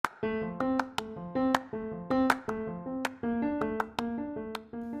Hey,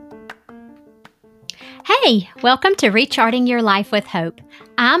 welcome to Recharting Your Life with Hope.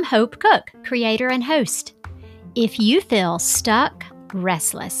 I'm Hope Cook, creator and host. If you feel stuck,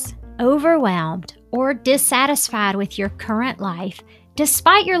 restless, overwhelmed, or dissatisfied with your current life,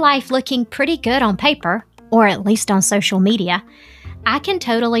 despite your life looking pretty good on paper, or at least on social media, I can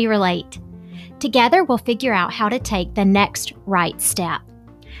totally relate. Together, we'll figure out how to take the next right step.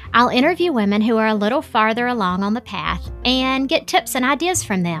 I'll interview women who are a little farther along on the path and get tips and ideas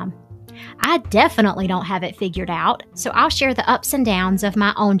from them. I definitely don't have it figured out, so I'll share the ups and downs of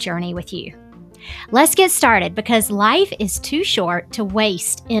my own journey with you. Let's get started because life is too short to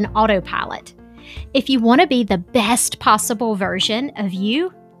waste in autopilot. If you want to be the best possible version of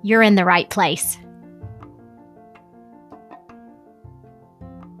you, you're in the right place.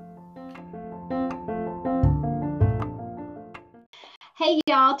 Hey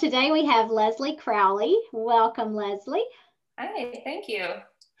y'all, today we have Leslie Crowley. Welcome, Leslie. Hi, thank you.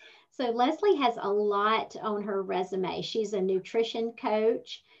 So Leslie has a lot on her resume. She's a nutrition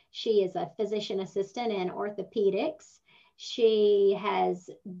coach. She is a physician assistant in orthopedics. She has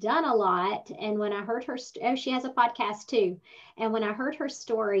done a lot. And when I heard her, she has a podcast too. And when I heard her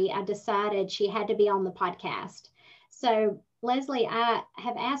story, I decided she had to be on the podcast. So Leslie, I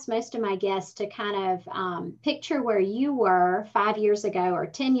have asked most of my guests to kind of picture where you were 5 years ago or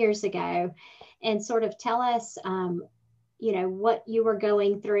 10 years ago and sort of tell us what you were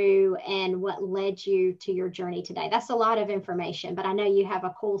going through and what led you to your journey today. That's a lot of information, but I know you have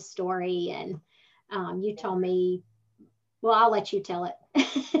a cool story and you told me, well, I'll let you tell it.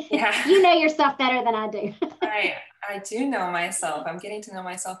 Yeah. You know yourself better than I do. I do know myself. I'm getting to know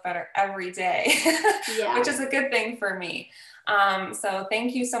myself better every day, Yeah. which is a good thing for me. So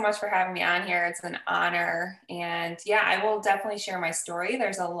thank you so much for having me on here. It's an honor. And yeah, I will definitely share my story.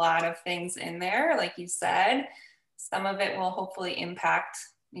 There's a lot of things in there, like you said. Some of it will hopefully impact,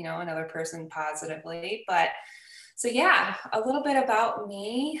 another person positively. But so yeah, a little bit about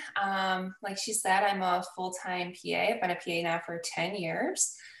me. Like she said, I'm a full-time PA. I've been a PA now for 10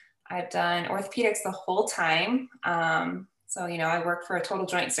 years. I've done orthopedics the whole time. So, I work for a total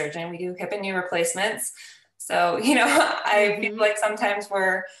joint surgeon. We do hip and knee replacements. So, I feel like sometimes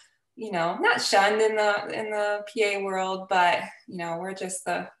we're, not shunned in the PA world, but, we're just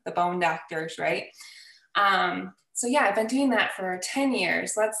the bone doctors, right? So yeah, I've been doing that for 10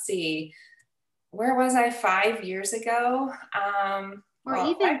 years. Let's see, where was I 5 years ago? Or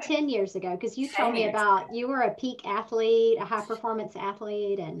even 10 years ago, because you told me about you were a peak athlete, a high performance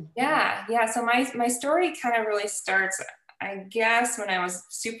athlete. And yeah. So my story kind of really starts, I guess, when I was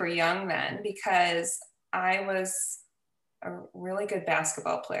super young then, because I was a really good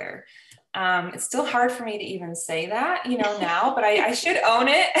basketball player. It's still hard for me to even say that, now, but I should own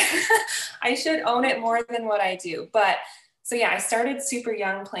it. I should own it more than what I do. But so yeah, I started super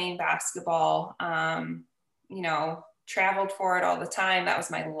young playing basketball, traveled for it all the time. That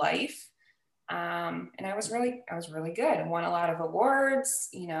was my life. And I was really good. I won a lot of awards.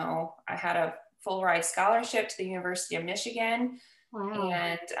 I had a full ride scholarship to the University of Michigan. Wow.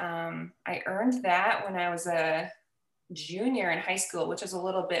 And I earned that when I was a junior in high school, which is a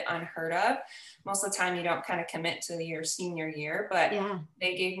little bit unheard of. Most of the time you don't kind of commit to your senior year, but yeah,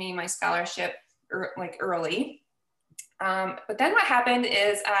 they gave me my scholarship early. But then what happened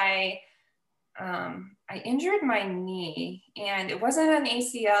is I injured my knee, and it wasn't an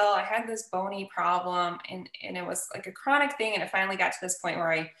ACL. I had this bony problem, and it was like a chronic thing. And it finally got to this point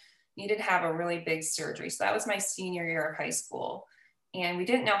where I needed to have a really big surgery. So that was my senior year of high school. And we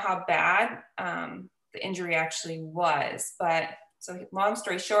didn't know how bad the injury actually was. But so long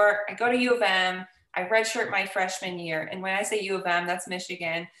story short, I go to U of M, I redshirt my freshman year. And when I say U of M, that's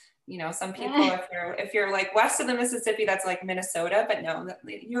Michigan. Some people, if you're like west of the Mississippi, that's like Minnesota, but no,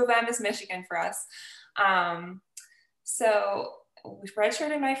 U of M is Michigan for us. So we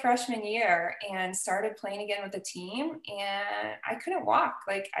redshirted my freshman year and started playing again with the team, and I couldn't walk.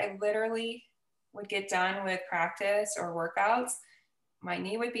 Like I literally would get done with practice or workouts. My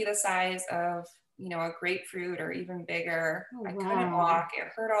knee would be the size of, a grapefruit or even bigger. Oh, wow. I couldn't walk. It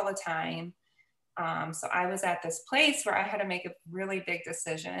hurt all the time. So I was at this place where I had to make a really big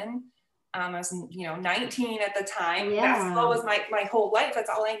decision. I was, 19 at the time. Yeah. Basketball was my whole life. That's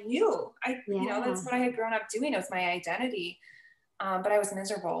all I knew. That's what I had grown up doing. It was my identity. But I was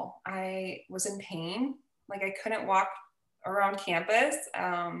miserable. I was in pain. Like I couldn't walk around campus.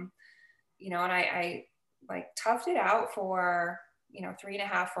 And I like toughed it out for,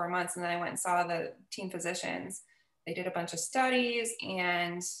 3.5, 4 months. And then I went and saw the team physicians. they did a bunch of studies,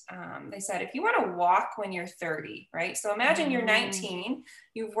 and they said, if you want to walk when you're 30, right? So imagine you're 19,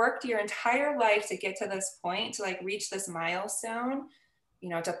 you've worked your entire life to get to this point, to like reach this milestone, you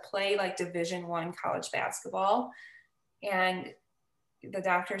know, to play like Division I college basketball. And the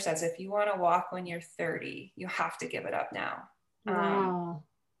doctor says, if you want to walk when you're 30, you have to give it up now. Wow.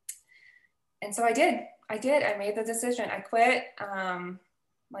 And so I did. I made the decision. I quit.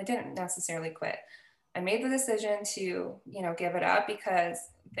 I didn't necessarily quit. I made the decision to, you know, give it up, because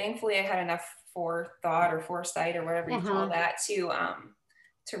thankfully I had enough forethought or foresight or whatever you call that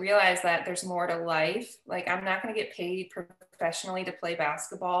to realize that there's more to life. Like, I'm not going to get paid professionally to play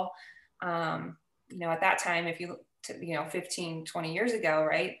basketball. You know, at that time, if you, 15, 20 years ago,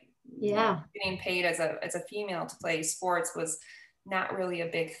 right? Yeah. You know, getting paid as a female to play sports was not really a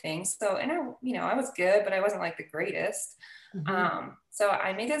big thing. So, and I was good, but I wasn't like the greatest. So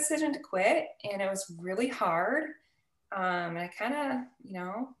I made the decision to quit, and it was really hard. And I kind of, you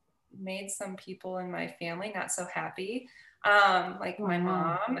know, made some people in my family not so happy. Like my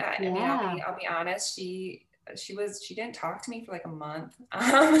mom, I mean, I'll be honest, she didn't talk to me for like a month.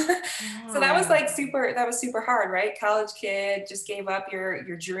 So that was super hard, right? College kid, just gave up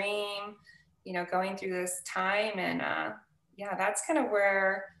your dream, you know, going through this time. And yeah, that's kind of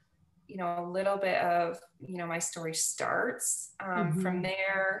where, you know, a little bit of, you know, my story starts. From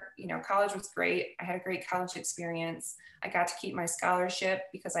there, you know, college was great. I had a great college experience. I got to keep my scholarship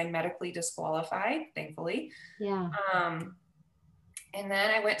because I medically disqualified, thankfully. Yeah. And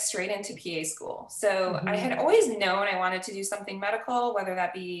then I went straight into PA school. So I had always known I wanted to do something medical, whether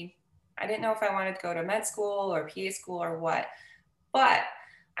that be, I didn't know if I wanted to go to med school or PA school or what, but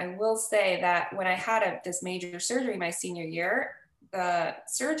I will say that when I had this major surgery my senior year, the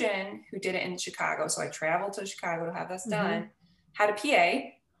surgeon who did it in Chicago, so I traveled to Chicago to have this done, had a PA,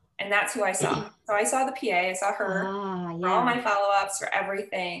 and that's who I saw. So I saw the PA, I saw her for all my follow-ups, for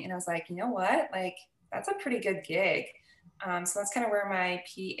everything. And I was like, you know what? Like, that's a pretty good gig. So that's kind of where my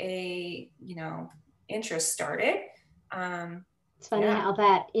PA, you know, interest started. It's funny how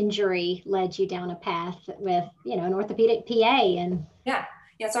that injury led you down a path with, you know, an orthopedic PA. And yeah,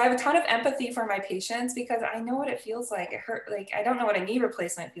 so I have a ton of empathy for my patients, because I know what it feels like. It hurt. Like, I don't know what a knee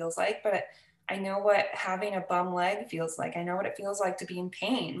replacement feels like, but I know what having a bum leg feels like. I know what it feels like to be in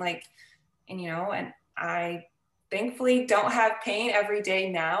pain. Like, and, you know, and I thankfully don't have pain every day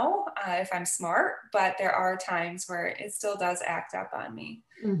now, if I'm smart, but there are times where it still does act up on me.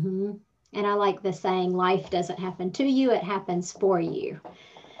 And I like the saying, life doesn't happen to you, it happens for you.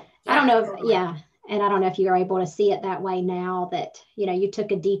 I don't know if, and I don't know if you're able to see it that way now, that, you know, you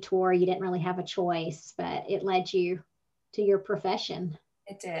took a detour, you didn't really have a choice, but it led you to your profession.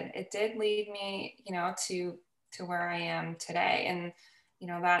 It did lead me, you know, to where I am today. And, you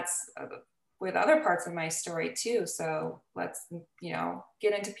know, that's with other parts of my story too. So let's, you know,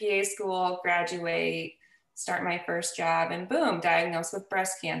 get into PA school, graduate, start my first job, and boom, diagnosed with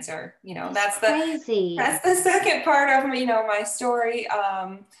breast cancer. You know, that's crazy. That's the second part of, you know, my story.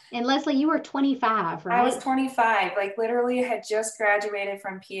 And Leslie, you were 25, right? I was 25, like literally had just graduated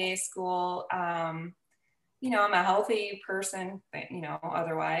from PA school. You know, I'm a healthy person, you know,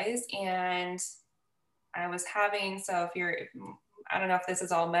 otherwise. And I was having, so if you're, I don't know if this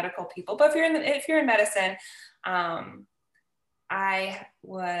is all medical people, but if you're in medicine, I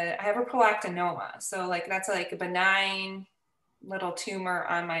have a prolactinoma. So like, that's like a benign little tumor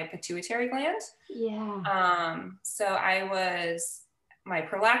on my pituitary gland. Yeah. So my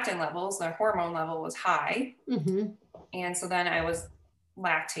prolactin levels, the hormone level was high. And so then I was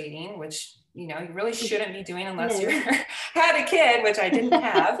lactating, which, you know, you really shouldn't be doing unless you had a kid, which I didn't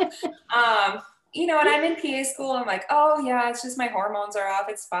have. You know, and I'm in PA school. I'm like, oh yeah, it's just my hormones are off.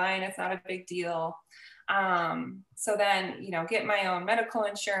 It's fine. It's not a big deal. So then, you know, get my own medical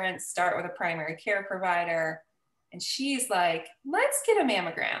insurance, start with a primary care provider. And she's like, let's get a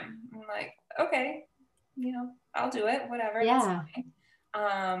mammogram. I'm like, okay, you know, I'll do it, whatever. Yeah.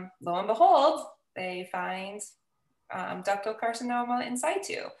 Lo and behold, they find ductal carcinoma in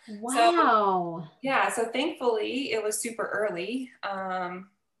situ. Wow. So thankfully it was super early.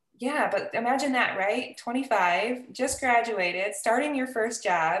 Yeah, but imagine that, right? 25, just graduated, starting your first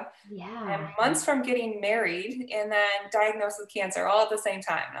job, and months from getting married, and then diagnosed with cancer all at the same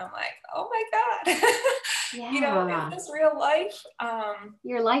time. And I'm like, oh my God, you know, is this real life?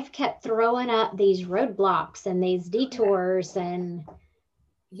 Your life kept throwing up these roadblocks and these detours, and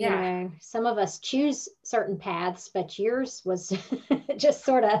you know, some of us choose certain paths, but yours was just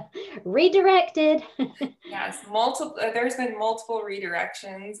sort of redirected. Yes, there's been multiple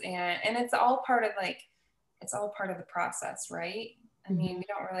redirections, and it's all part of the process, right? I mean, we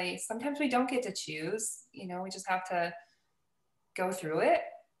don't really, sometimes we don't get to choose, you know, we just have to go through it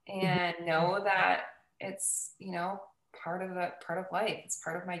and know that it's, you know, part of life. It's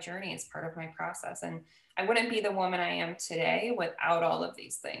part of my journey. It's part of my process. And I wouldn't be the woman I am today without all of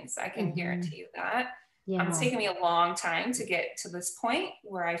these things. I can guarantee you that. It's taken me a long time to get to this point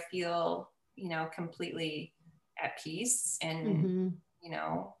where I feel, you know, completely at peace and, you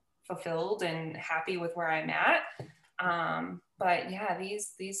know, fulfilled and happy with where I'm at. But yeah,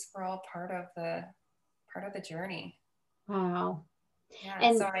 these were all part of the journey. Wow. Yeah.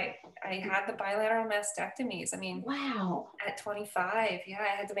 And so I had the bilateral mastectomies. I mean, wow. At 25, yeah,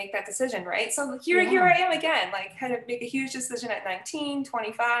 I had to make that decision, right? So here I am again, like had to make a huge decision at 19,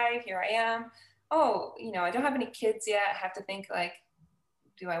 25, here I am. Oh, you know, I don't have any kids yet. I have to think like,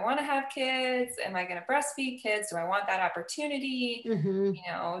 do I want to have kids? Am I going to breastfeed kids? Do I want that opportunity? You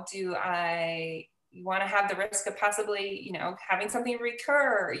know, do I want to have the risk of possibly, you know, having something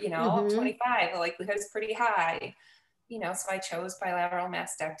recur? You know, 25, the likelihood is pretty high. You know, so I chose bilateral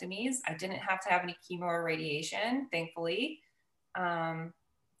mastectomies. I didn't have to have any chemo or radiation, thankfully.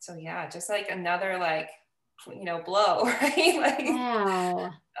 So yeah, just like another like, you know, blow, right? Like,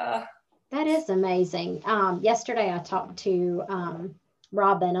 wow. That is amazing. Yesterday I talked to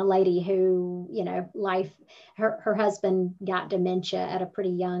Robin, a lady who, you know, her husband got dementia at a pretty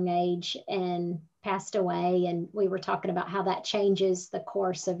young age and passed away. And we were talking about how that changes the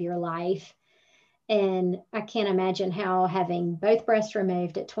course of your life. And I can't imagine how having both breasts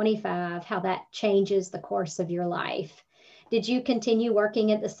removed at 25, how that changes the course of your life. Did you continue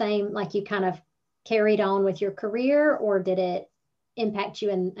working at the same, like you kind of carried on with your career, or did it impact you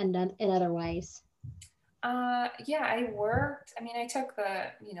in other ways? Yeah, I worked. I mean, I took the,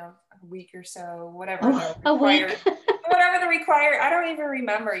 you know, a week or so, whatever a week. whatever the required, I don't even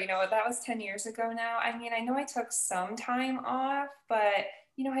remember, you know, that was 10 years ago now. I mean, I know I took some time off, but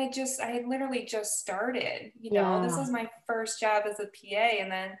you know, I had literally just started, you know, this was my first job as a PA.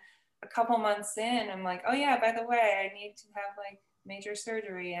 And then a couple months in, I'm like, oh yeah, by the way, I need to have like major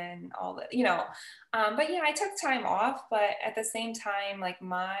surgery and all that, you know. But yeah, I took time off, but at the same time, like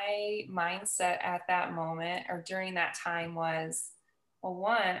my mindset at that moment or during that time was, well,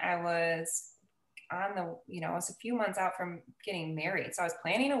 one, I was on the, you know, I was a few months out from getting married. So I was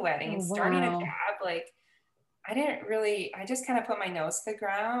planning a wedding, starting a job. Like I just kind of put my nose to the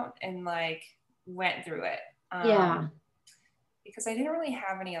ground and like went through it. Because I didn't really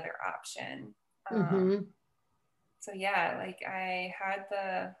have any other option. So yeah, like I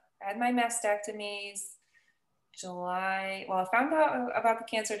had my mastectomies I found out about the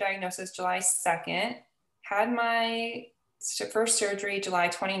cancer diagnosis July 2nd, had my first surgery July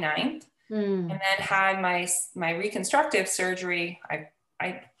 29th, and then had my reconstructive surgery.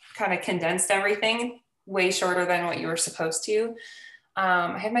 I kind of condensed everything way shorter than what you were supposed to.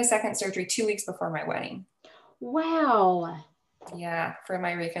 I had my second surgery 2 weeks before my wedding. Wow. Yeah, for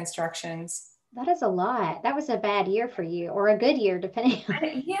my reconstructions. That is a lot. That was a bad year for you, or a good year, depending on.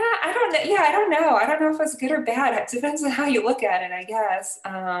 I don't know. Yeah, I don't know. I don't know if it's good or bad. It depends on how you look at it, I guess.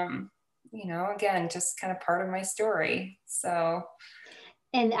 You know, again, just kind of part of my story. So.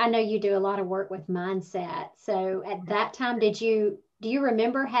 And I know you do a lot of work with mindset. So at that time, do you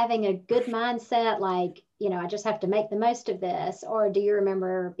remember having a good mindset? Like, you know, I just have to make the most of this. Or do you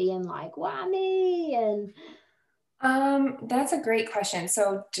remember being like, why me? And that's a great question.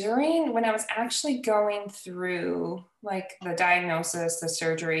 So when I was actually going through like the diagnosis, the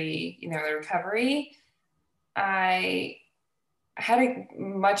surgery, you know, the recovery, I had a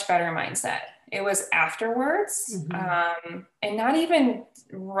much better mindset. It was afterwards, and not even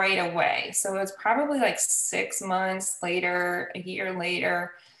right away. So it was probably like 6 months later, a year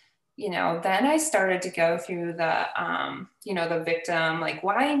later, you know, then I started to go through the, you know, the victim, like,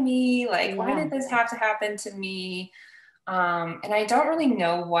 why me? Like, why did this have to happen to me? And I don't really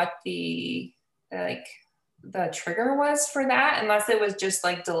know what the trigger was for that, unless it was just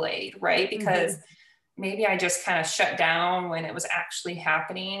like delayed, right? Because maybe I just kind of shut down when it was actually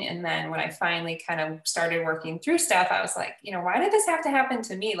happening. And then when I finally kind of started working through stuff, I was like, you know, why did this have to happen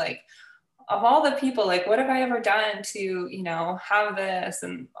to me? Like, of all the people, like, what have I ever done to, you know, have this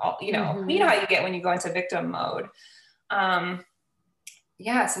and all, you know how you get when you go into victim mode.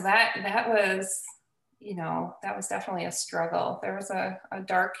 Yeah. So that was, you know, that was definitely a struggle. There was a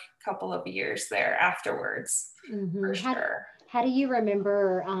dark couple of years there afterwards, for sure. How do you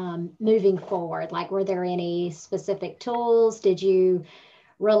remember moving forward? Like, were there any specific tools? Did you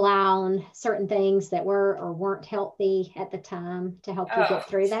rely on certain things that were or weren't healthy at the time to help you get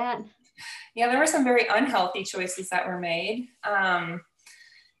through that? Yeah, there were some very unhealthy choices that were made.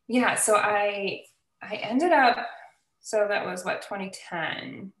 Yeah, so I ended up So that was what,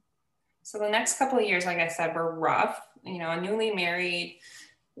 2010. So the next couple of years, like I said, were rough, you know, newly married,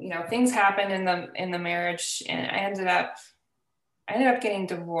 you know, things happened in the marriage, and I ended up getting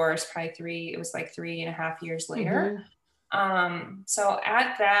divorced probably it was like 3.5 years later. So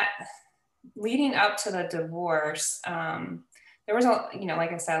at that, leading up to the divorce, there was you know,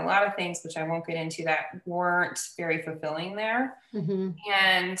 like I said, a lot of things which I won't get into that weren't very fulfilling there.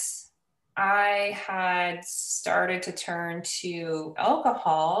 And I had started to turn to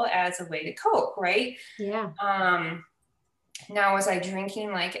alcohol as a way to cope, right? Yeah. Now, was I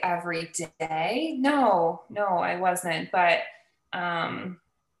drinking like every day? No, I wasn't. But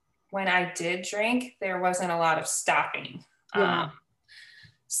when I did drink, there wasn't a lot of stopping. Yeah.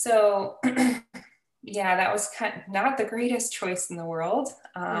 So yeah, that was not the greatest choice in the world.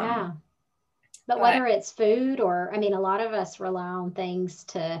 Yeah. But whether it's food or, I mean, a lot of us rely on things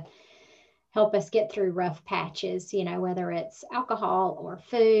to help us get through rough patches, you know, whether it's alcohol or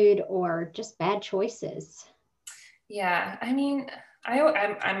food or just bad choices. Yeah. I mean,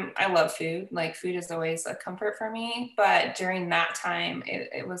 I love food. Like, food is always a comfort for me, but during that time,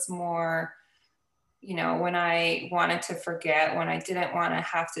 it was more, you know, when I wanted to forget, when I didn't want to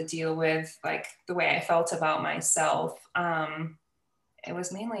have to deal with like the way I felt about myself, it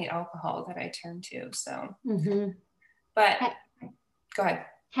was mainly alcohol that I turned to. So, but go ahead.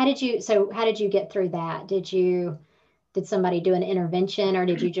 How did you get through that? Did somebody do an intervention, or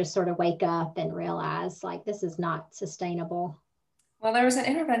did you just sort of wake up and realize like, this is not sustainable? Well, there was an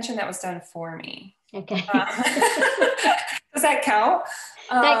intervention that was done for me. Okay. Does that count?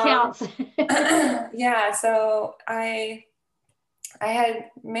 That counts. Yeah. So I had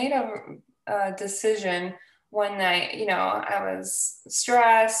made a decision one night. You know, I was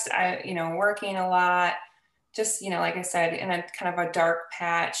stressed. You know, working a lot. Just, you know, like I said, in a kind of a dark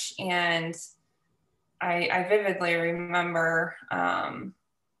patch, and I vividly remember,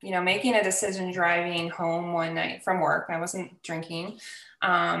 you know, making a decision driving home one night from work. I wasn't drinking.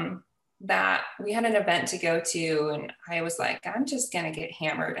 That we had an event to go to, and I was like, I'm just gonna get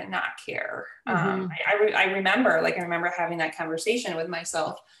hammered and not care. I remember having that conversation with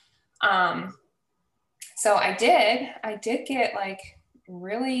myself. So I did get like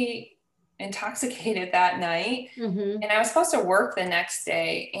really intoxicated that night, and I was supposed to work the next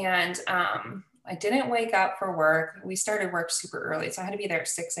day, and I didn't wake up for work. We started work super early, so I had to be there at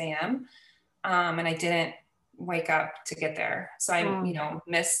 6 a.m. And I didn't wake up to get there. So I, you know,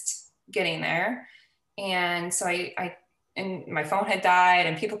 missed getting there. And so and my phone had died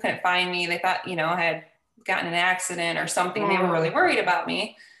and people couldn't find me. They thought, you know, I had gotten an accident or something. They were really worried about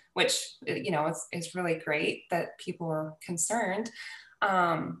me, which, you know, is really great that people were concerned.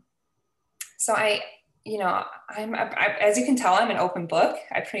 So you know, as you can tell, I'm an open book.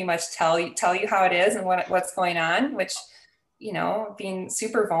 I pretty much tell you how it is and what's going on, which, you know, being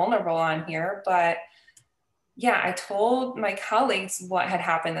super vulnerable on here. But yeah, I told my colleagues what had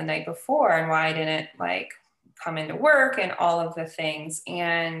happened the night before and why I didn't like come into work and all of the things.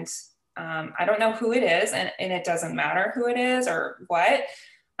 And I don't know who it is, and it doesn't matter who it is or what.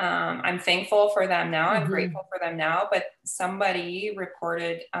 I'm thankful for them now. I'm grateful for them now. But somebody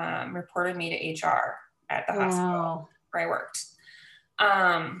reported me to HR at the hospital where I worked.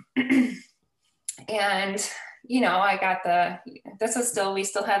 And, you know, I got we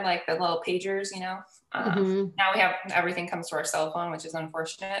still had like the little pagers, you know. Now we have everything comes to our cell phone, which is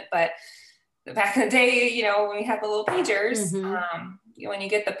unfortunate. But back in the day, you know, when we had the little pagers, when you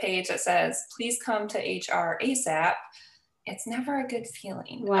get the page that says, please come to HR ASAP, it's never a good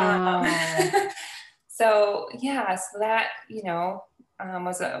feeling. So yeah, so that, you know,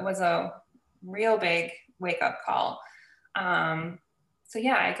 was a real big wake up call. So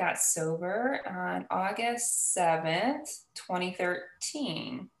yeah, I got sober on August 7th,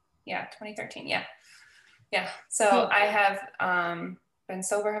 2013. Yeah, 2013. Yeah. So I have been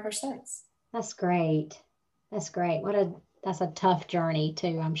sober ever since. That's great. That's great. That's a tough journey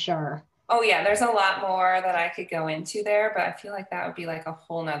too, I'm sure. Oh yeah, there's a lot more that I could go into there, but I feel like that would be like a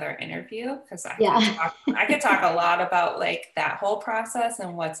whole nother interview, because I could talk a lot about like that whole process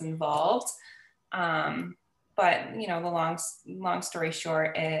and what's involved. But you know, the long story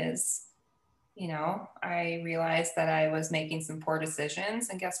short is, you know, I realized that I was making some poor decisions,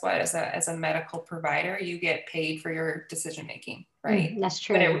 and guess what? As a medical provider, you get paid for your decision making, right? That's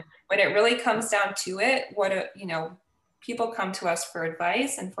true. When it really comes down to it, you know, people come to us for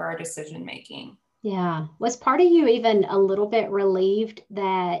advice and for our decision making. Yeah. Was part of you even a little bit relieved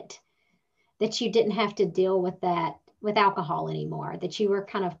that you didn't have to deal with that with alcohol anymore, that you were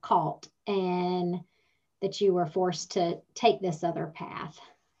kind of caught and that you were forced to take this other path?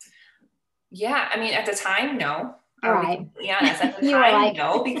 Yeah. I mean, at the time, no. Are we completely honest? At the You were time, like,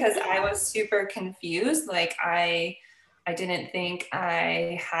 no, because I was super confused. Like I didn't think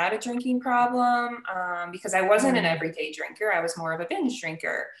I had a drinking problem because I wasn't an everyday drinker. I was more of a binge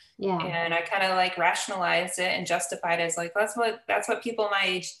drinker. Yeah. And I kind of like rationalized it and justified it as like, that's what people my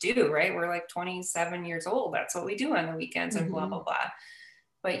age do, right? We're like 27 years old. That's what we do on the weekends and blah, blah, blah.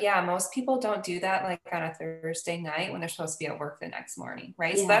 But yeah, most people don't do that like on a Thursday night when they're supposed to be at work the next morning,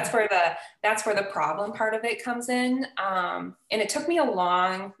 right? Yeah. So that's where the problem part of it comes in. And it took me a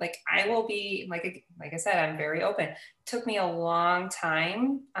long, like I will be like I said, I'm very open. It took me a long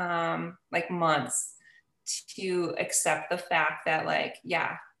time, like months, to accept the fact that like,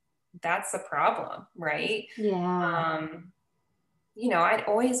 yeah, that's the problem, right? Yeah. You know, I'd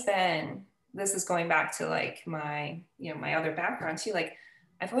always been. This is going back to like my other background too, like.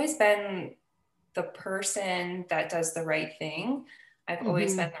 I've always been the person that does the right thing. I've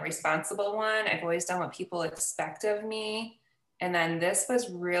always been the responsible one. I've always done what people expect of me. And then this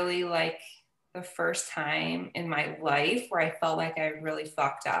was really like the first time in my life where I felt like I really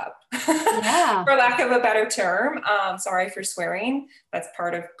fucked up, yeah. for lack of a better term. Sorry for swearing. That's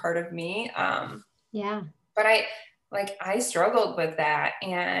part of me. Yeah. But I struggled with that,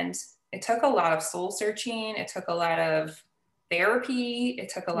 and it took a lot of soul searching. It took a lot of therapy. It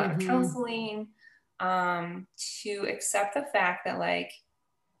took a lot of counseling to accept the fact that like,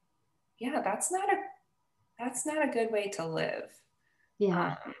 yeah, that's not a good way to live.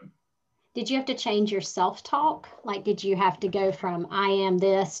 Yeah. Did you have to change your self-talk? Like, did you have to go from I am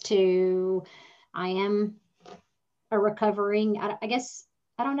this to I am a recovering, I guess,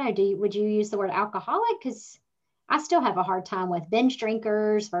 I don't know. Would you use the word alcoholic? Because I still have a hard time with binge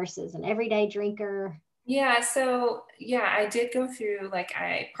drinkers versus an everyday drinker. Yeah. So yeah, I did go through like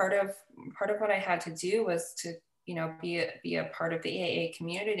part of what I had to do was to, you know, be a part of the AA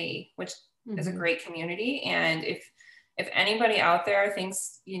community, which is a great community. And if anybody out there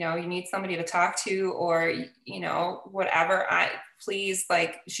thinks, you know, you need somebody to talk to or, you know, whatever, please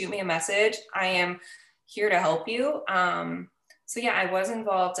like shoot me a message. I am here to help you. So yeah, I was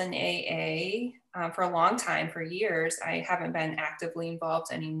involved in AA for a long time, for years. I haven't been actively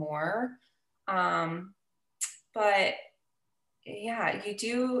involved anymore. But yeah, you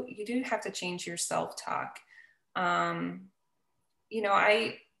do have to change your self-talk. You know,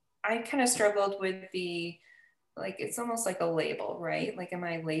 I kind of struggled with the, like, it's almost like a label, right? Like, am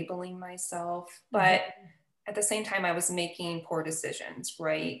I labeling myself? But at the same time, I was making poor decisions,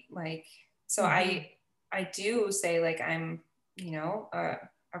 right? Like, so I do say like, I'm, you know, I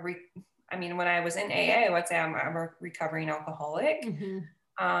mean, when I was in AA, I would say I'm a recovering alcoholic.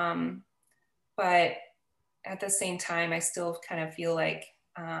 But at the same time, I still kind of feel like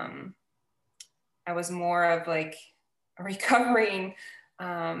I was more of like a recovering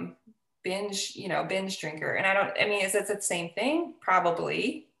binge drinker. And I mean, is it the same thing?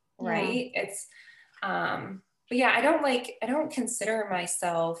 Probably, right? Yeah. It's, but yeah, I don't consider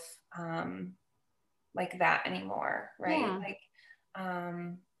myself like that anymore, right? Yeah. Like,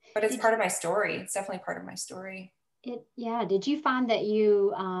 but it's part of my story. It's definitely part of my story. Did you find that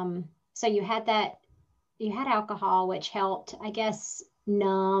you, so you had alcohol, which helped, I guess,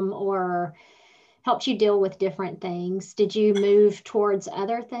 numb or helped you deal with different things. Did you move towards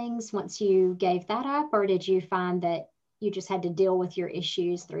other things once you gave that up, or did you find that you just had to deal with your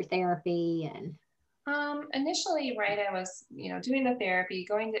issues through therapy? And initially, right, I was, you know, doing the therapy,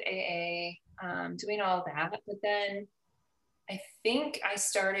 going to AA, doing all that, but then I think I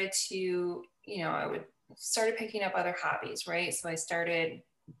started to, you know, I started picking up other hobbies, right? So I started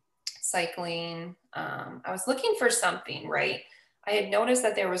cycling. I was looking for something, right? I had noticed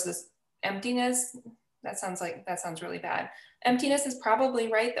that there was this emptiness. That sounds really bad. Emptiness is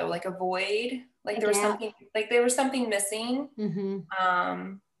probably right though, like a void, like there was something missing.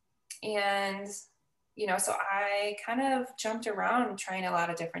 And, you know, so I kind of jumped around trying a lot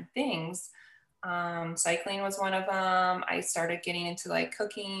of different things. Cycling was one of them. I started getting into like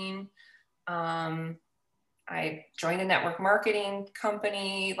cooking. I joined a network marketing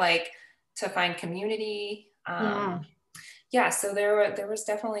company, like to find community. So there was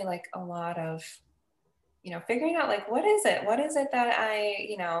definitely like a lot of, you know, figuring out like, what is it that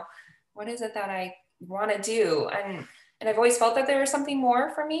I want to do? And I've always felt that there was something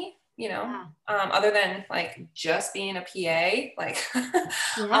more for me, you know, other than like just being a PA, like,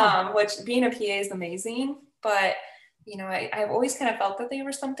 which being a PA is amazing, but you know, I've always kind of felt that there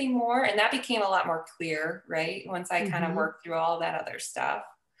was something more, and that became a lot more clear, right? Once I kind of worked through all that other stuff.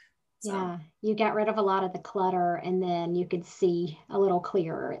 So. Yeah, you got rid of a lot of the clutter, and then you could see a little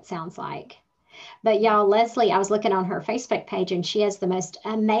clearer, it sounds like. But y'all, Leslie, I was looking on her Facebook page and she has the most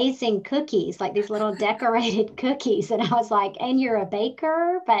amazing cookies, like these little decorated cookies. And I was like, and you're a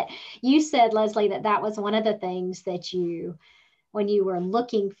baker? But you said, Leslie, that that was one of the things that you, when you were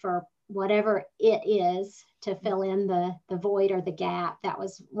looking for whatever it is to fill in the void or the gap, that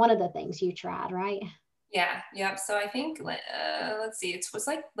was one of the things you tried, right? Yeah. Yep. So I think, let's see, it was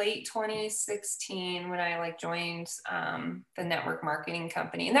like late 2016 when I like joined the network marketing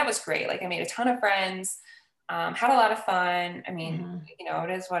company, and that was great. Like I made a ton of friends, had a lot of fun. I mean, you know,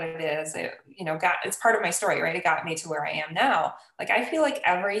 it is what it is. It, you know, it's part of my story, right? It got me to where I am now. Like, I feel like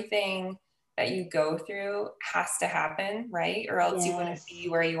everything that you go through has to happen, right? Or else you wouldn't be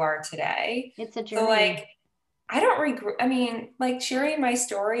where you are today. It's a So journey. like, I don't regret, I mean, like sharing my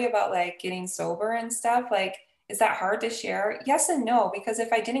story about like getting sober and stuff, like, is that hard to share? Yes and no, because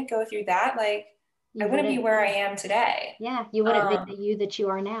if I didn't go through that, like, I wouldn't be where I am today. Yeah, you wouldn't be the you that you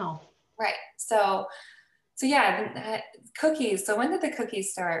are now. Right. So yeah, cookies. So when did the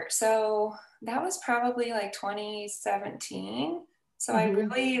cookies start? So that was probably like 2017. So I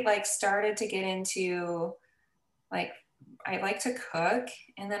really like started to get into like, I like to cook.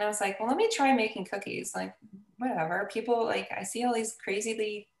 And then I was like, well, let me try making cookies. Like, whatever. People like, I see all these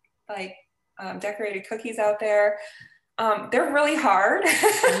crazily like decorated cookies out there. They're really hard.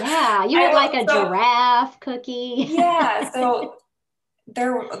 Yeah, you want like a giraffe cookie. Yeah. So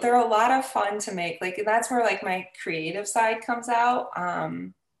they're a lot of fun to make. Like that's where like my creative side comes out.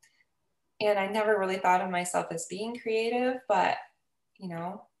 And I never really thought of myself as being creative, but you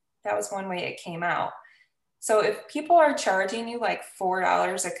know, that was one way it came out. So if people are charging you like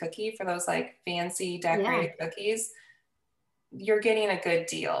 $4 a cookie for those like fancy decorated cookies, you're getting a good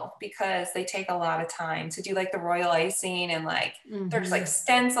deal because they take a lot of time to do like the royal icing and like there's like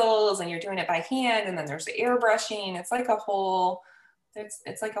stencils and you're doing it by hand and then there's the airbrushing. It's like a whole,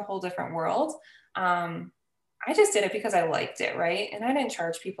 it's like a whole different world. I just did it because I liked it, right? And I didn't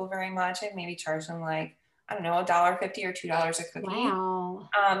charge people very much. I maybe charged them like, I don't know, $1.50 or $2 a cookie. Wow.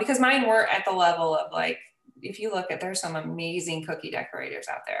 Because mine weren't at the level of like, if you look at, there's some amazing cookie decorators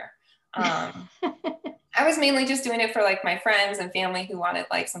out there. I was mainly just doing it for like my friends and family who wanted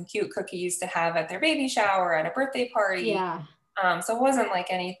like some cute cookies to have at their baby shower, at a birthday party. Yeah. So it wasn't like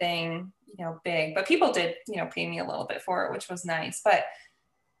anything, you know, big, but people did, you know, pay me a little bit for it, which was nice. But,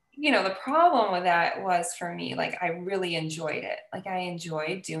 you know, the problem with that was for me, like I really enjoyed it. Like I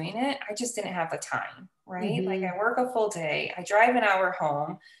enjoyed doing it. I just didn't have the time, right? Like I work a full day, I drive an hour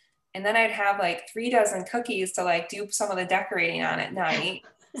home, and then I'd have like 3 dozen cookies to like do some of the decorating on at night.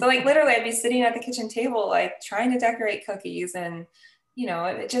 So like literally I'd be sitting at the kitchen table, like trying to decorate cookies, and, you know,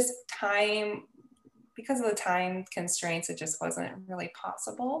 it just time, because of the time constraints, it just wasn't really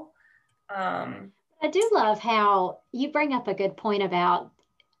possible. I do love how you bring up a good point about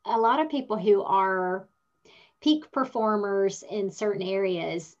a lot of people who are peak performers in certain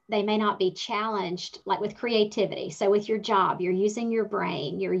areas, they may not be challenged like with creativity. So with your job, you're using your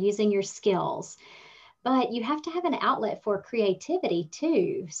brain, you're using your skills, but you have to have an outlet for creativity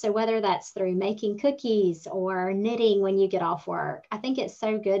too. So whether that's through making cookies or knitting when you get off work, I think it's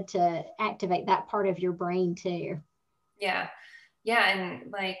so good to activate that part of your brain too. Yeah. Yeah.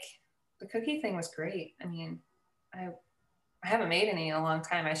 And like the cookie thing was great. I mean, I haven't made any in a long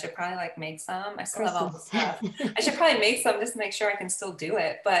time. I should probably like make some. I still have all the stuff. I should probably make some just to make sure I can still do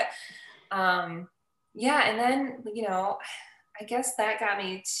it. But yeah, and then, you know, I guess that got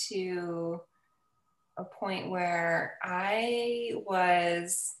me to a point where I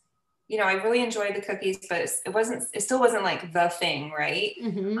was, you know, I really enjoyed the cookies, but it still wasn't like the thing, right?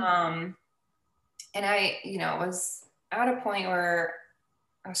 And I, you know, was at a point where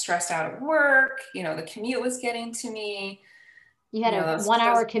I was stressed out at work, you know, the commute was getting to me. You had a 1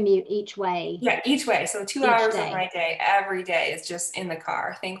 hour commute each way. Yeah, each way. So 2 hours of my day, every day is just in the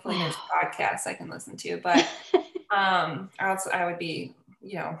car. Thankfully, there's podcasts I can listen to, but else I would be,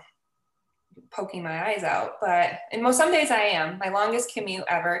 you know, poking my eyes out. But and some days I am. My longest commute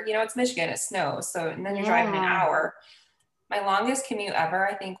ever, you know, it's Michigan, it snows. So and then you're driving an hour. My longest commute ever,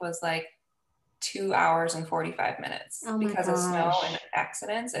 I think, was like 2 hours and 45 minutes because of snow and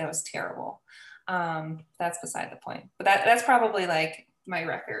accidents, and it was terrible. That's beside the point, but that's probably like my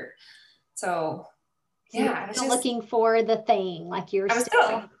record. So yeah, I was still looking for the thing, like you're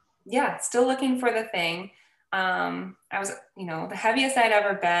still looking for the thing. I was, you know, the heaviest I'd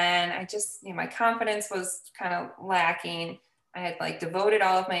ever been. I just, you know, my confidence was kind of lacking. I had like devoted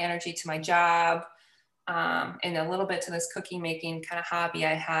all of my energy to my job, and a little bit to this cookie making kind of hobby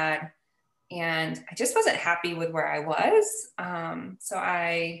I had. And I just wasn't happy with where I was. So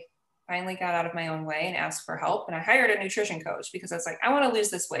I finally got out of my own way and asked for help. And I hired a nutrition coach because I was like, I want to lose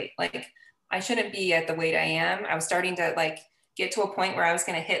this weight. Like, I shouldn't be at the weight I am. I was starting to like get to a point where I was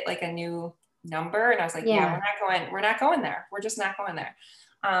going to hit like a new number. And I was like, yeah, we're not going there. We're just not going there.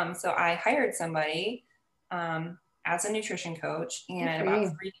 So I hired somebody as a nutrition coach, and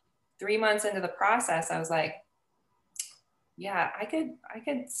about 3 months into the process, I was like, yeah, I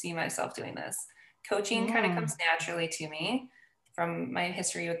could see myself doing this. Coaching kind of comes naturally to me from my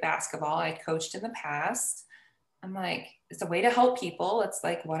history with basketball. I coached in the past. I'm like, it's a way to help people. It's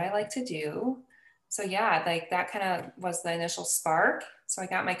like what I like to do. So yeah, like that kind of was the initial spark. So I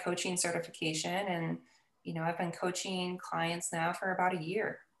got my coaching certification, and, you know, I've been coaching clients now for about a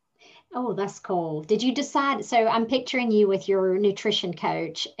year. Oh, that's cool. Did you decide? So I'm picturing you with your nutrition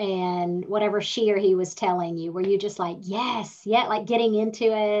coach and whatever she or he was telling you. Were you just like, yes, yeah, like getting into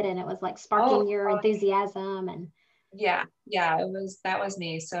it, and it was like sparking your enthusiasm? And yeah, that was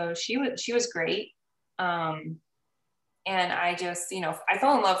me. So she was great. And I just, you know, I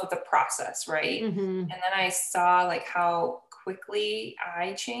fell in love with the process, right? Mm-hmm. And then I saw like how quickly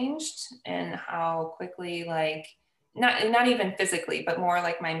I changed, and how quickly, like, not even physically, but more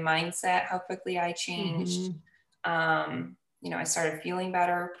like my mindset, how quickly I changed. Mm-hmm. You know, I started feeling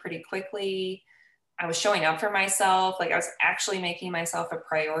better pretty quickly. I was showing up for myself. Like I was actually making myself a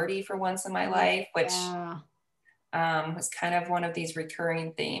priority for once in my life, which was kind of one of these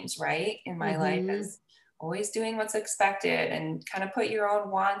recurring themes, right? In my life is always doing what's expected, and kind of put your own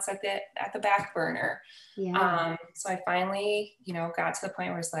wants at the back burner. Yeah. So I finally, you know, got to the point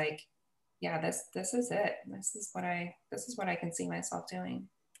where it's like, yeah, this is it. This is what I can see myself doing.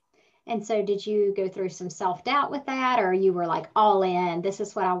 And so did you go through some self-doubt with that, or you were like all in, this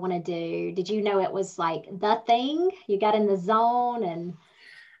is what I want to do? Did you know it was like the thing? You got in the zone?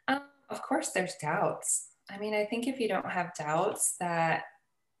 And of course there's doubts. I mean, I think if you don't have doubts, that,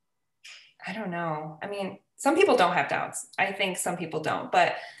 I don't know. I mean, some people don't have doubts. I think some people don't,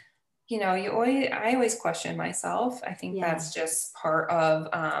 but you know, I always question myself. I think that's just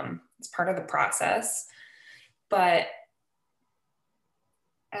it's part of the process. But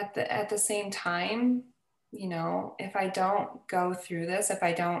at the same time, you know, if I don't go through this, if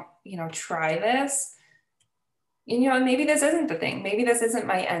I don't, you know, try this, you know, maybe this isn't the thing. Maybe this isn't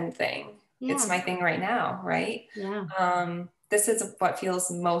my end thing. Yeah. It's my thing right now, right? Yeah. This is what feels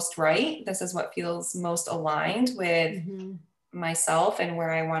most right. This is what feels most aligned with myself and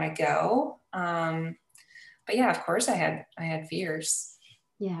where I want to go. But yeah, of course I had fears.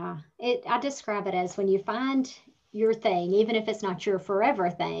 Yeah. I describe it as when you find your thing, even if it's not your forever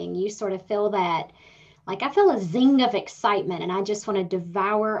thing, you sort of feel that, like, I feel a zing of excitement, and I just want to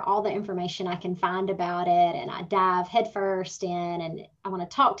devour all the information I can find about it. And I dive headfirst in, and I want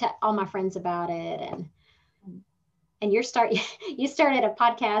to talk to all my friends about it. And you started a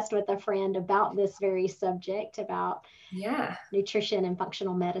podcast with a friend about this very subject, about nutrition and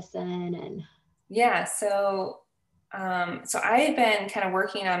functional medicine. And so I had been kind of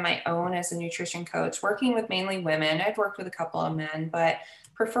working on my own as a nutrition coach, working with mainly women. I've worked with a couple of men, but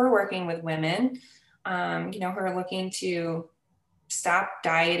prefer working with women, you know, who are looking to stop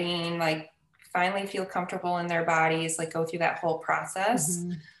dieting, like finally feel comfortable in their bodies, like go through that whole process.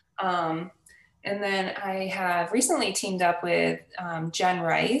 And then I have recently teamed up with Jen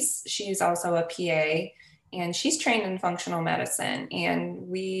Rice. She's also a PA, and she's trained in functional medicine. And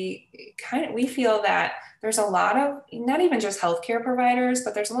we feel that there's a lot of, not even just healthcare providers,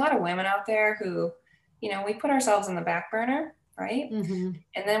 but there's a lot of women out there who, you know, we put ourselves in the back burner, right? And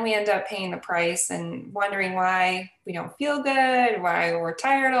then we end up paying the price and wondering why we don't feel good, why we're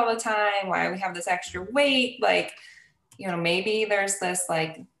tired all the time, why we have this extra weight. Like, you know, maybe there's this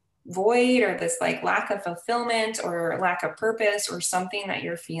like void, or this like lack of fulfillment, or lack of purpose, or something that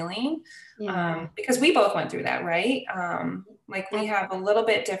you're feeling. Because we both went through that, right? Like we have a little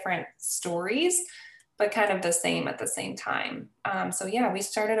bit different stories, but kind of the same at the same time. So yeah, we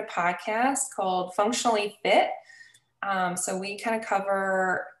started a podcast called Functionally Fit. So we kind of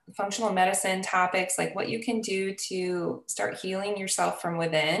cover functional medicine topics, like what you can do to start healing yourself from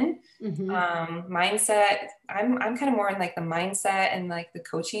within. Mindset. I'm kind of more in like the mindset and like the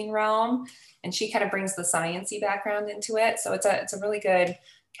coaching realm, and she kind of brings the sciencey background into it. So it's a really good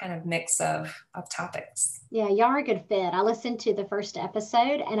kind of mix of topics. Yeah, y'all are a good fit. I listened to the first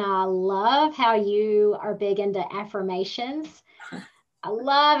episode, and I love how you are big into affirmations. I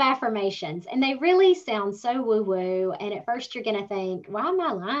love affirmations, and they really sound so woo-woo. And at first you're going to think, why am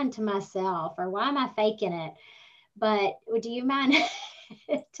I lying to myself, or why am I faking it? But do you mind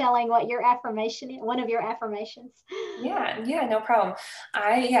telling what your affirmation is, one of your affirmations? Yeah, no problem.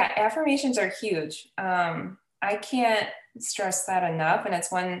 Affirmations are huge. I can't stress that enough. And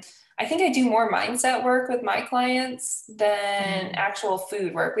it's one I think I do more mindset work with my clients than actual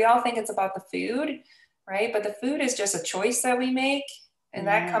food work. We all think it's about the food, right? But the food is just a choice that we make. And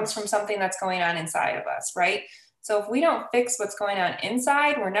that comes from something that's going on inside of us, right? So if we don't fix what's going on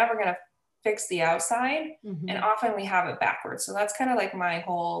inside, we're never going to fix the outside. And often we have it backwards. So that's kind of like my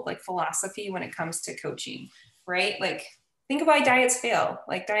whole like philosophy when it comes to coaching, right? Like think of why diets fail.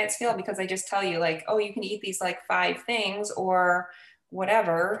 Like diets fail because I just tell you like, oh, you can eat these like 5 things or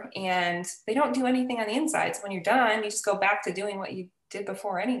whatever, and they don't do anything on the inside. So when you're done, you just go back to doing what you did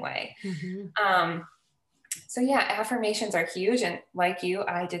before anyway. So yeah, affirmations are huge. And like you,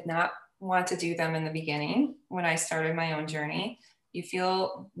 I did not want to do them in the beginning when I started my own journey. You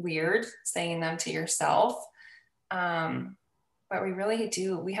feel weird saying them to yourself. But we really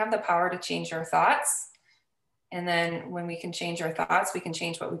do. We have the power to change our thoughts. And then when we can change our thoughts, we can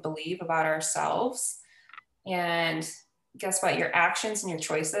change what we believe about ourselves. And guess what? Your actions and your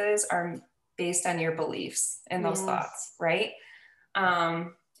choices are based on your beliefs and those thoughts, right?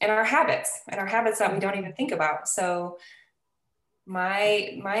 And our habits that we don't even think about. So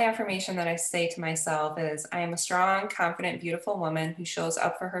my affirmation that I say to myself is, I am a strong, confident, beautiful woman who shows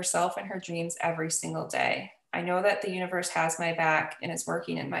up for herself and her dreams every single day. I know that the universe has my back and is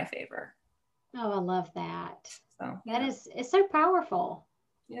working in my favor. Oh, I love that. So it's so powerful.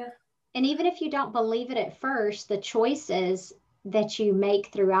 Yeah. And even if you don't believe it at first, the choices that you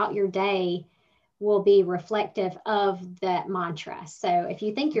make throughout your day will be reflective of that mantra. So if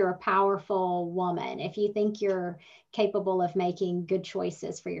you think you're a powerful woman, if you think you're capable of making good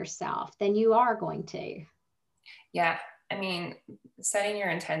choices for yourself, then you are going to. Yeah. I mean, setting your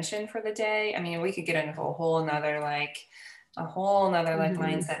intention for the day. I mean, we could get into a whole nother like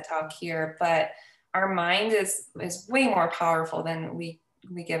mindset talk here, but our mind is way more powerful than we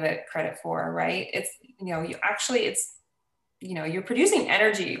give it credit for, right? It's, you're producing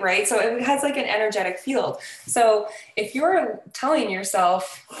energy, right? So it has like an energetic field. So if you're telling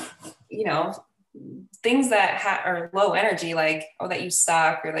yourself, things that are low energy, like, oh, that you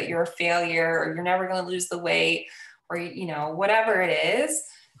suck, or that you're a failure, or you're never going to lose the weight, or, whatever it is,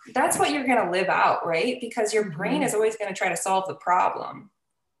 that's what you're going to live out, right? Because your brain is always going to try to solve the problem.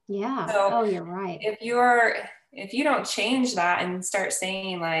 Yeah. So you're right. If you don't change that and start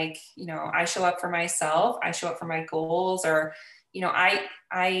saying like, I show up for myself, I show up for my goals, or, I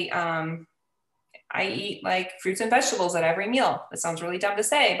eat like fruits and vegetables at every meal. It sounds really dumb to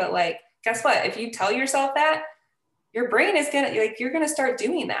say, but like, guess what? If you tell yourself that, your brain is you're going to start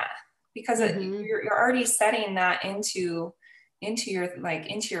doing that because you're already setting that into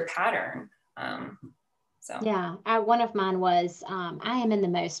your pattern. So yeah, one of mine was, I am in the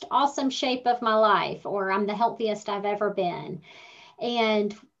most awesome shape of my life, or I'm the healthiest I've ever been.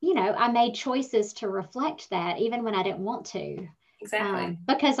 And, I made choices to reflect that even when I didn't want to. Exactly.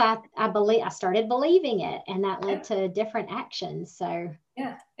 Because I started believing it, and that led to different actions. So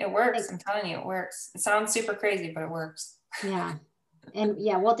yeah, it works. I'm telling you, it works. It sounds super crazy, but it works. Yeah. And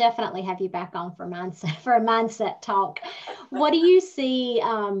yeah, we'll definitely have you back on for a mindset talk. What do you see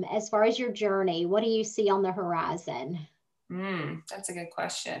as far as your journey? What do you see on the horizon? That's a good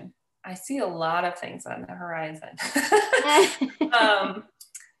question. I see a lot of things on the horizon.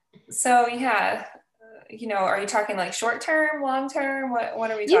 So yeah, are you talking like short term, long term?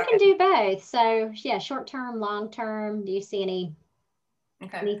 What are we talking? You can do both. So yeah, short term, long term. Do you see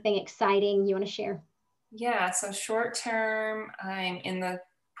anything exciting you want to share? Yeah, so short term, I'm in the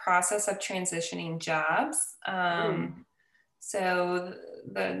process of transitioning jobs. So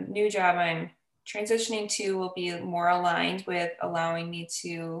the new job I'm transitioning to will be more aligned with allowing me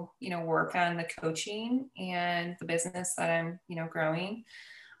to, work on the coaching and the business that I'm, growing,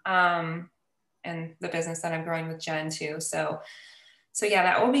 and the business that I'm growing with Jen too. So yeah,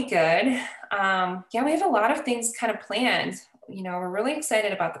 that will be good. Yeah, we have a lot of things kind of planned. We're really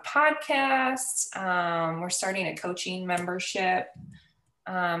excited about the podcast. We're starting a coaching membership.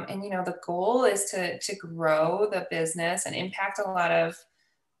 And, the goal is to grow the business and impact a lot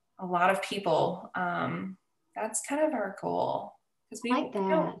of people. That's kind of our goal. Because we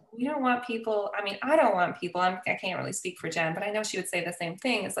don't want people, I don't want people, I can't really speak for Jen, but I know she would say the same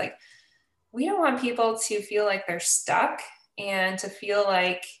thing. It's like, we don't want people to feel like they're stuck and to feel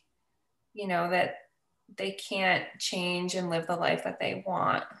like, that they can't change and live the life that they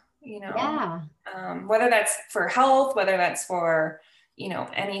want, Yeah. Whether that's for health, whether that's for,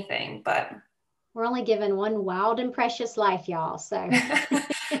 anything, but we're only given one wild and precious life, y'all. So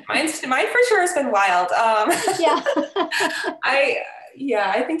mine for sure has been wild. Yeah.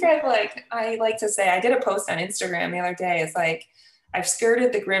 I think I like to say, I did a post on Instagram the other day. It's like, I've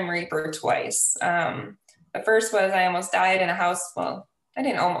skirted the Grim Reaper twice. The first was I almost died in a house. Well, I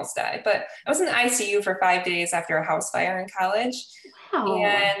didn't almost die, but I was in the ICU for 5 days after a house fire in college. Wow.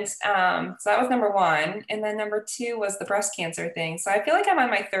 And so that was number one. And then number two was the breast cancer thing. So I feel like I'm on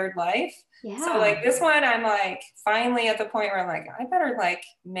my third life. Yeah. So like this one, I'm like finally at the point where I'm like, I better like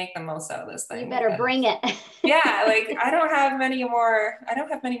make the most out of this thing. You better bring it. Yeah. Like I don't have many more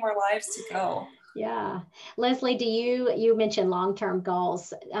lives to go. Yeah. Leslie, you mentioned long-term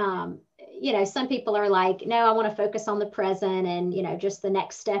goals. Some people are like, no, I want to focus on the present and, just the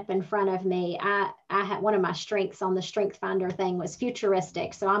next step in front of me. I had one of my strengths on the Strength Finder thing was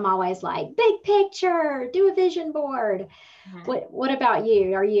futuristic. So I'm always like, big picture, do a vision board. Mm-hmm. What about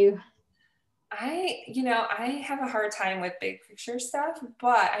you? Are you? I have a hard time with big picture stuff,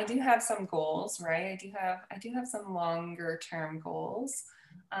 but I do have some goals, right? I do have some longer term goals.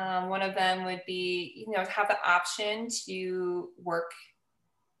 One of them would be, to have the option to work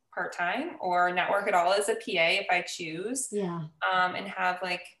part-time or not work at all as a PA if I choose. Yeah. And have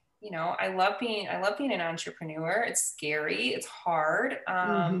like, I love being an entrepreneur. It's scary, it's hard,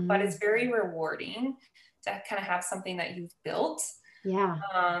 but it's very rewarding to kind of have something that you've built. Yeah.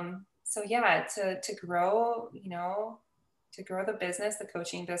 So yeah, to grow, to grow the business, the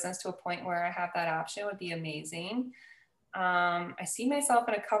coaching business to a point where I have that option would be amazing. I see myself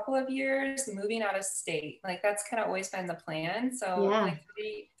in a couple of years moving out of state. Like that's kind of always been the plan. So yeah. Like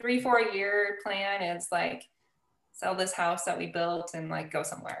 3-4 year plan is like sell this house that we built and like go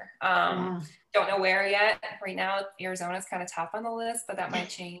somewhere. Yeah. Don't know where yet. Right now, Arizona is kind of top on the list, but that might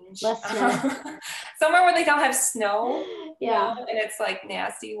change. Somewhere where they don't have snow. Yeah. And it's like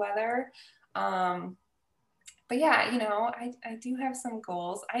nasty weather. But yeah, I do have some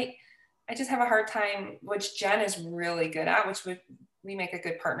goals. I just have a hard time, which Jen is really good at, we make a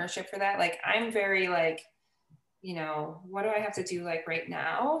good partnership for that. Like I'm very like, what do I have to do like right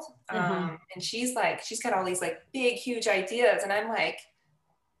now? And she's got all these like big, huge ideas. And I'm like,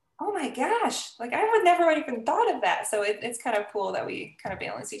 oh my gosh, like I would never even thought of that. So it's kind of cool that we kind of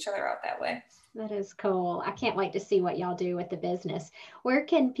balance each other out that way. That is cool. I can't wait to see what y'all do with the business. Where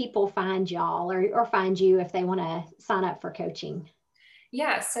can people find y'all or find you if they want to sign up for coaching?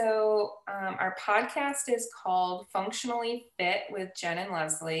 Yeah, so our podcast is called Functionally Fit with Jen and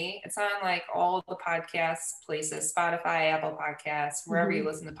Leslie. It's on like all the podcast places, Spotify, Apple Podcasts, wherever you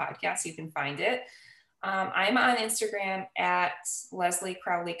listen to podcasts, you can find it. I'm on Instagram at Leslie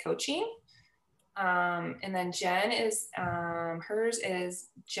Crowley Coaching. And then Jen is, hers is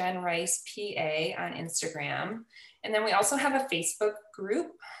Jen Rice PA on Instagram. And then we also have a Facebook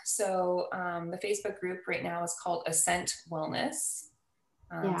group. So the Facebook group right now is called Ascent Wellness.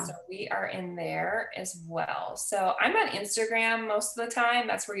 So we are in there as well. So I'm on Instagram most of the time.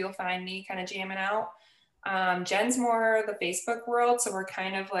 That's where you'll find me kind of jamming out. Jen's more the Facebook world. So we're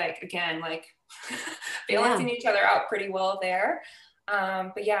kind of like, again, like balancing each other out pretty well there.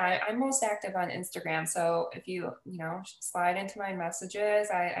 But yeah, I'm most active on Instagram. So if you slide into my messages,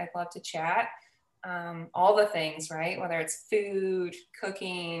 I'd love to chat. All the things, right? Whether it's food,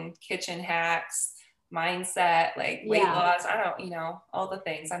 cooking, kitchen hacks, mindset, like weight loss, all the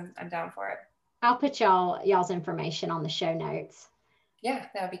things. I'm down for it. I'll put y'all's information on the show notes. Yeah,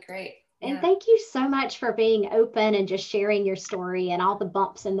 that would be great. And thank you so much for being open and just sharing your story and all the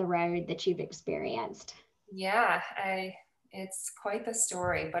bumps in the road that you've experienced. Yeah, it's quite the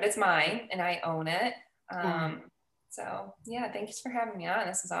story, but it's mine and I own it. So yeah, thanks for having me on.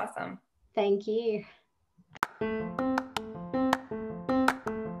 This is awesome. Thank you.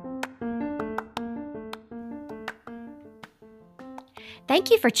 Thank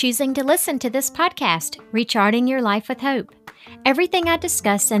you for choosing to listen to this podcast, Recharting Your Life with Hope. Everything I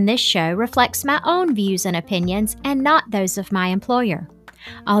discuss in this show reflects my own views and opinions and not those of my employer.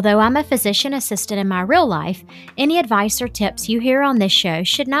 Although I'm a physician assistant in my real life, any advice or tips you hear on this show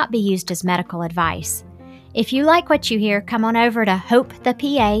should not be used as medical advice. If you like what you hear, come on over to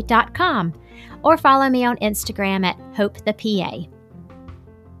hopethepa.com or follow me on Instagram at hopethepa.